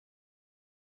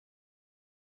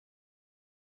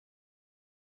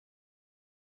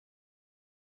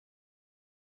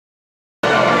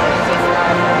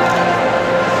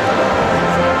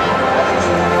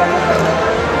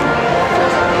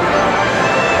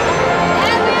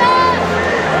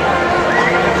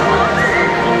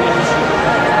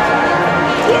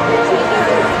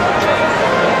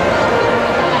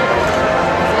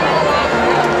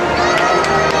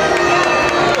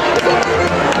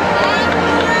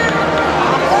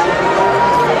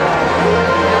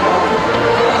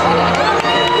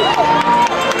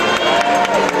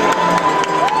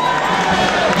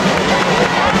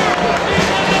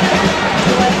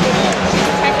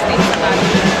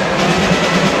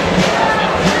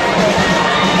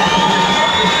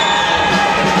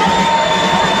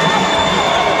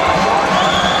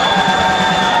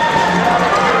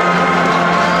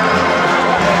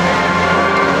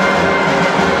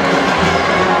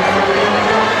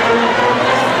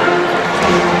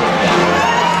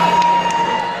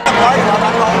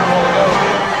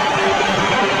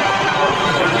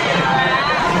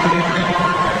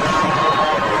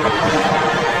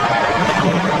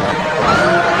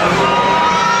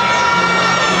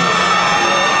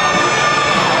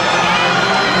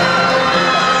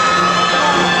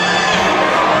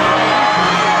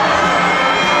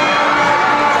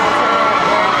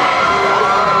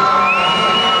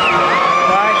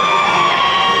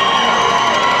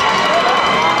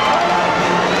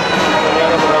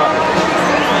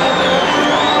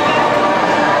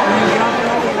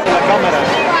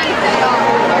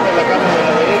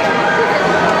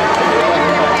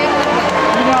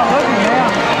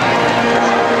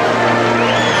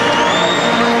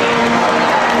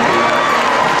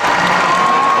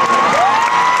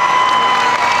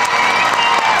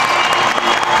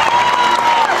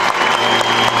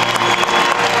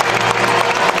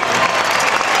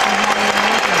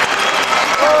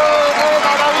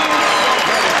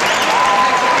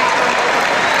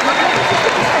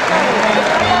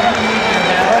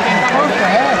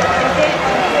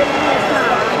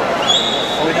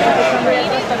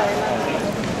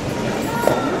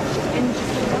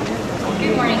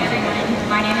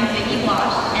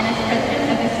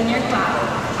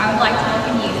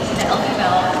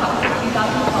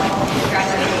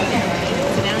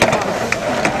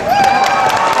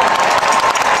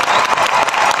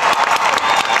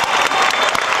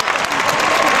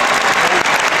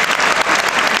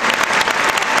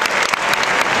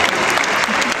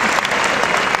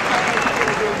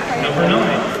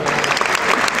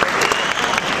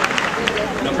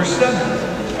Number 7,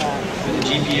 with a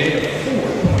GPA of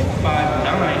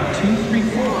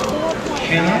 4.59234,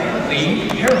 Hannah Lee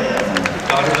Harrell,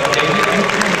 daughter of David and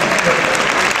Keeley.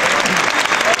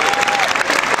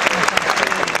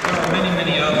 There are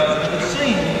many others. It would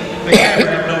seem that Carrie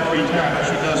has no free time, but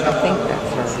she does have fun.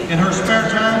 In her spare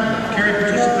time, Carrie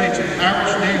participates in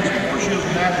Irish dancing, where she is a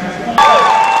national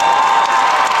performer.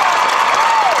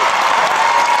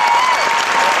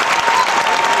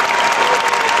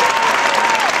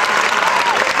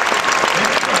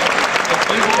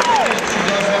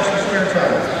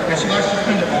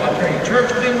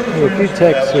 A few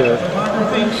texts here.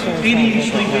 Eating,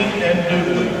 sleeping, and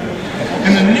doodling.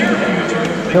 In the near future,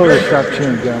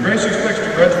 Grace expects to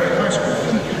graduate high school,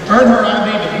 earn her IB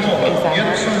diploma, get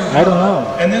a summer job, I don't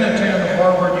know. and then attend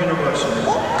Harvard University.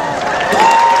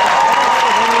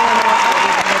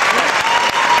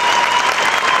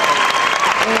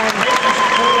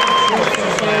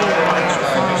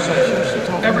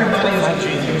 Everybody is a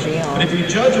genius, but if you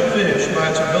judge a fish by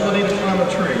its ability to climb a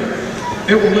tree,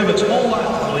 it will live its whole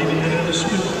life believing that it is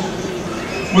stupid.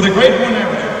 With a grade 1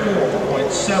 average of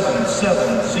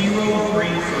 4.77033,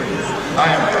 I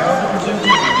am proud to present to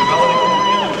you the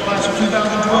valedictorian of the class of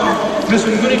 2012, Miss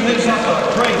Nguni Knesaka,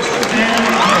 Grace and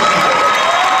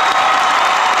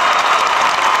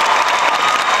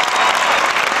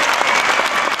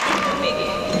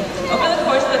Over the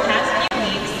course of the past few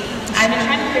weeks, I've been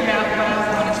trying to figure out what I was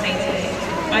going to say today,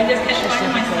 but I just kept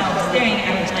finding myself staring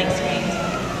at a blank screen.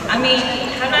 I mean,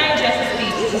 how do I address a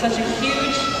speech to such a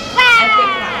huge, epic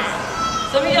class?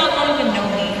 Some of y'all don't even know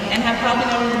me and have probably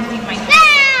never even seen my face.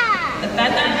 The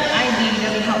fact that I'm an ID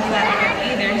doesn't help that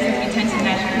either, since we tend to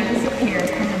naturally disappear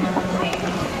from the month of May.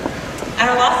 At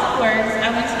a loss of words,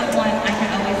 I went to the one I can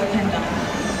always depend on,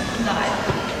 God.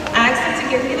 I asked him to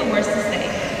give me the words to say,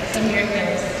 some mere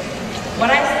thirst. What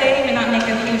I say may not make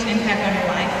a huge impact on your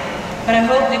life, but I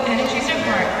hope it penetrates your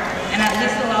heart and at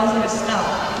least allows you to stop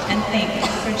and think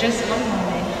for just one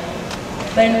moment.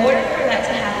 But in order for that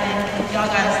to happen, y'all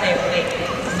gotta stay awake.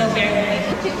 So bear with me.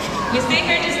 We sit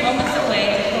here just moments away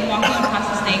from walking across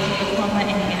the stage with a diploma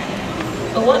in hand.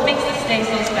 But what makes this day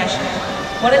so special?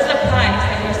 What is the prize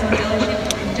that we're so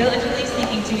diligently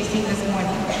seeking to receive this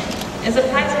morning? Is the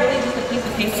prize really just a piece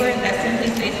of paper that simply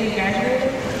states we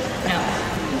graduated? No.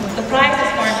 The prize is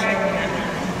far greater than that.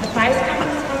 The prize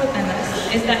comes from within us.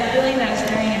 It's that feeling that is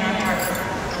stirring in our hearts.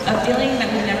 A feeling that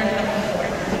we've never felt before.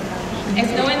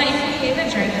 It's knowing that you completed a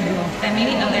journey that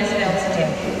many others failed to do.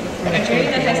 A journey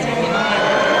that has turned you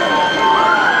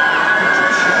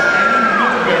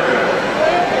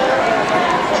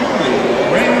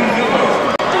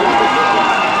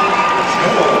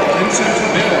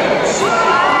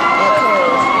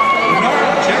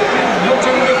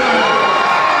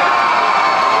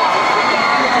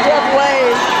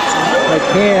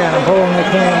I'm holding the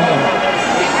camera.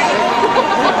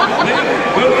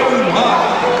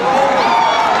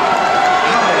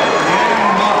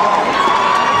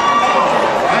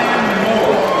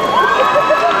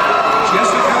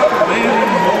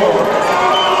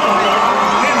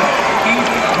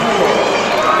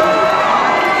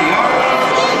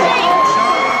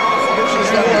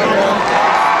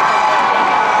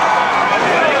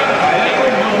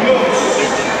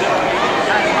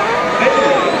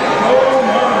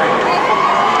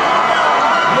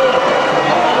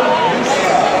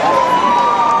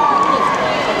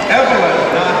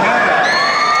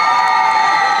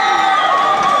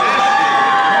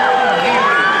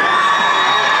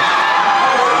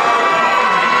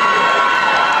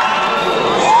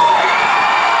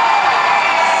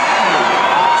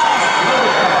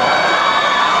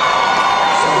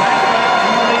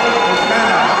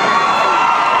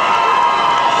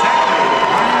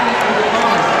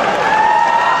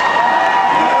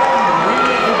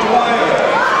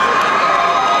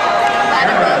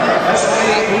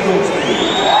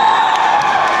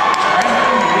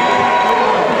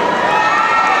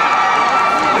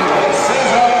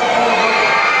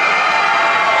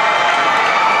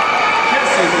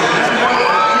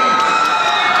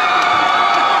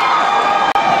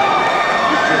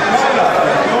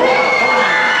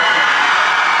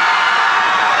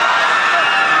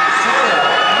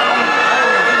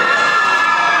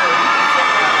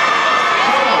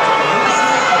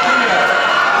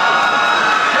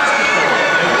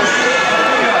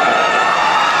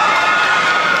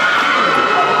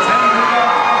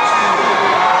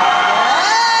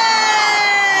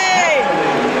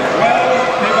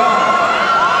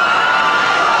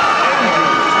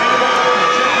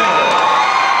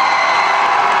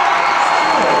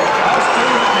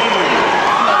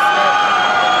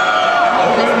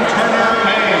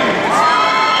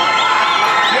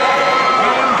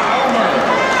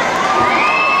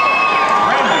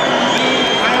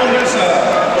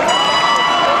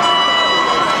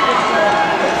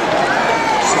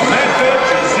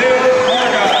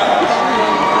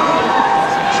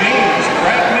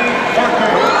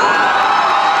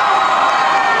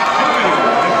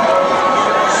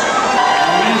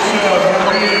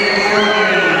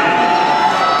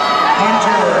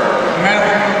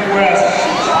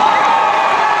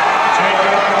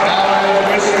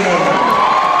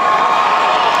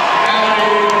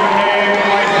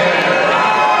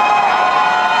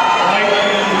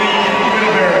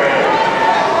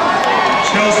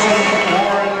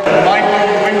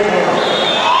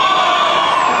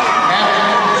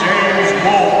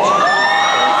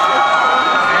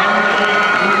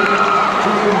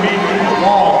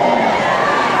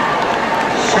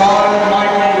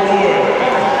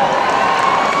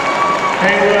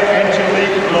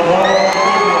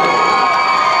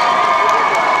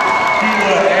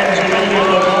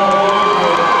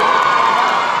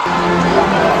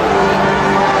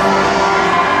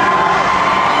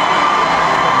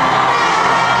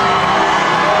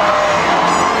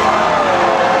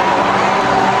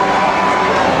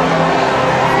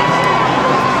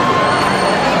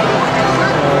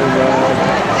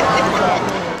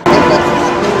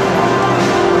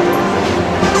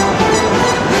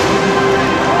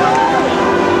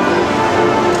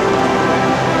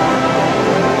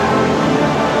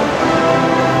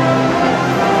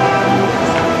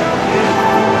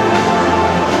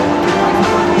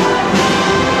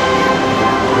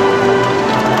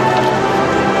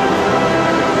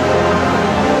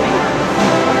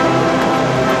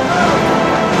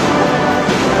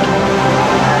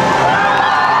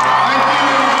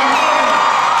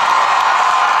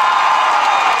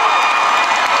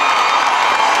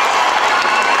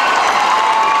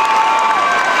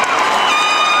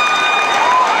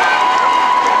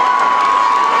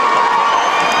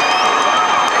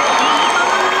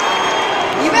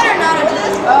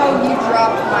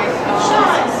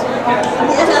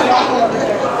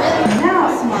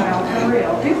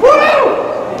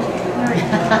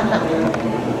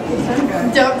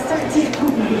 Don't start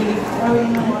tickling me.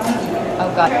 Oh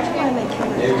God.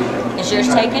 Is yours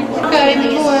taken? Okay, the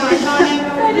boy.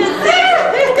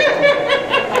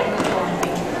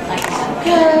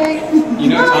 Okay. You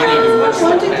know Tanya will do worse.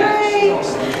 1, 2,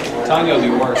 3. Tanya will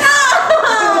do worse. Oh,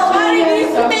 why did you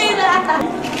say that?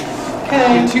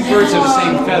 Okay. Two birds of the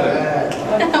same feather.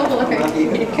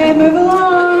 Okay, move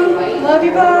along. Love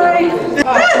you, bye.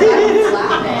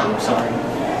 I'm sorry.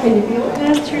 Can you feel it?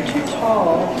 You're too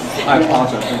tall. I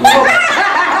apologize.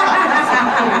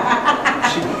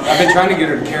 I've been trying to get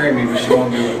her to carry me, but she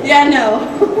won't do it. Yeah, I know.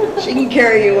 She can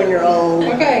carry you when you're old.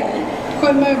 Okay,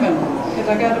 quit moving, because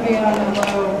I got to be on the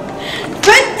low.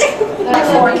 Like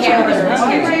 4 cameras.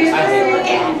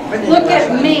 Look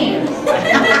at me.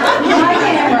 My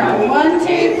camera. 1, 2,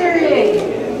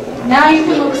 3. Now you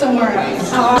can look somewhere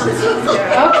else.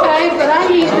 Okay, but I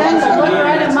need them to look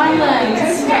right at my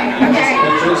lens. Okay.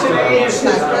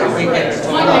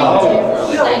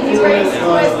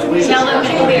 Tell them to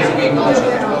come here.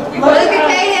 Look at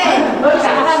Kaden. Look, I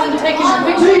haven't taken a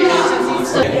picture yet since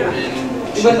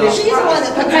She's the one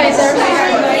that put okay,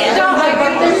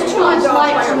 there's too much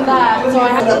light from that, so I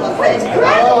have to. Oh,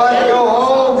 I have to go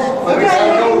home. Let me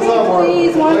go somewhere.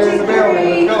 Please, 1, 2,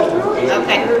 3.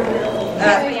 Okay.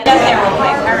 Get up there real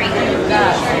quick. Hurry.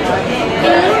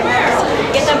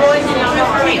 Get the boys in on the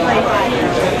hurry.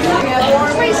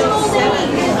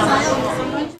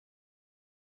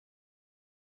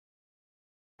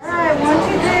 Alright, 1,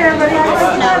 2, 3, everybody. I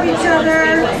love each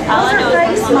other. Those are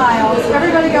fake smiles.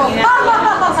 Everybody go, ha ha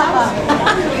ha ha ha.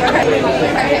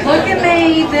 Look at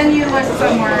me, then you look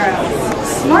somewhere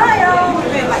else. Smile.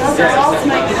 Those are all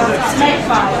snake smiles. Fake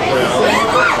smiles.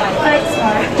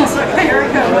 Here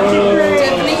we go. 1, 2, 3.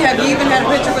 Tiffany, have you even had a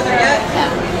picture with her yet?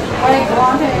 Wait,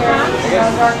 blonde hair.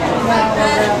 Dark down a little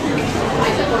bit.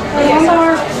 One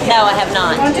more. No, I have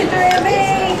not. 1, 2, 3, and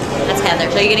me. That's Heather.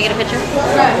 So you're gonna get a picture?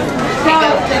 Go.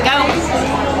 Go.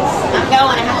 I'm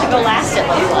going. I have to go last. It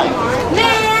looks like.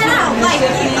 Man, I don't like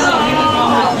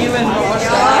You and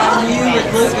Melissa. You and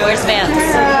Luca. Where's Vince?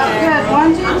 Good.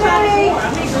 1, 2, 3.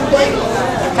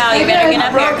 Kyle, you better get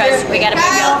up here because we gotta move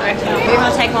you all through. You're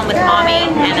gonna take one with mommy,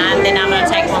 and then I'm gonna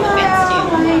take one with Vince too.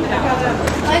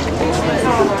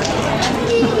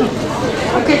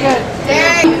 Okay, good.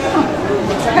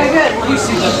 Okay, good. You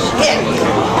see the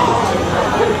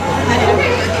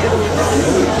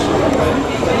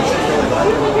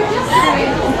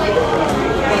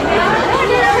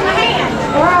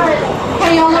Alright.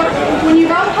 Hey, y'all look, when you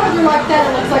both hold her like that,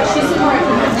 it looks like she's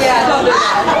pregnant. Yeah, don't do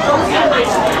that.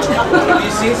 Have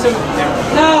you seen some?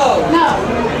 No. No.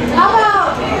 How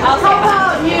about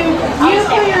you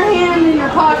put your hand in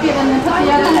your pocket and then put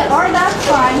the other hand, or that's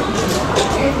fine.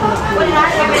 What did I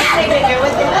have anything to do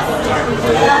with this?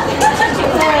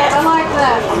 Hey, I like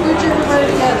that. Scooch everybody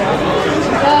together.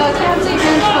 Can't see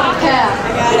Vince for the cat.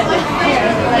 I got it.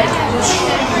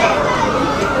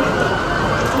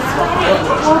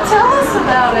 Well, tell us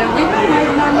about it. We've been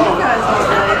waiting on you guys all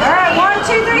day. Alright, 1,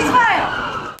 2, 3, smile!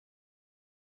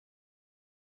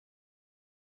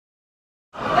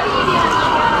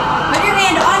 Put your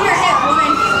hand on your hip,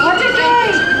 woman. 1, 2,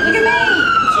 3, look at me!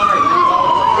 Sorry.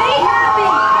 Be happy!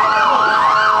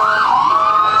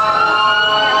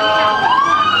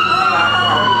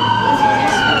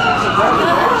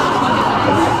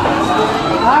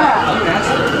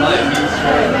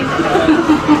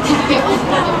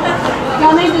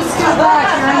 Y'all need to scoot back.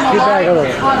 You're in the Scoot back a little.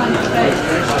 light. Hot on your face.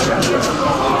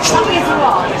 Come against the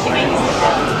wall.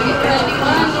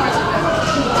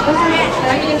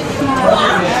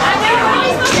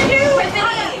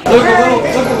 Look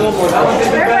a little more. That one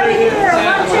did better. Everybody here.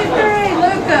 1, 2, 3.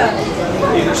 Luca.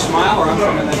 Either smile or I'm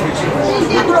coming in that picture.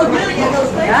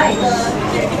 Nice.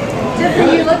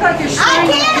 Tiffany, you look like you're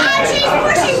strangling. She's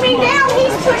pushing me down.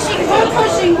 He's pushing Quit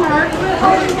pushing her. Quit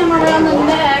holding him around the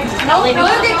neck. I'll leave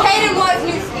Look at Kaden wants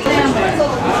you.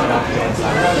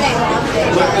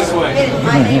 Look this way. Get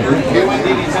what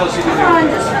Dee Dee tells you to Come do. on,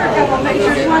 just for a couple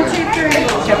pictures. 1, 2,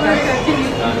 3.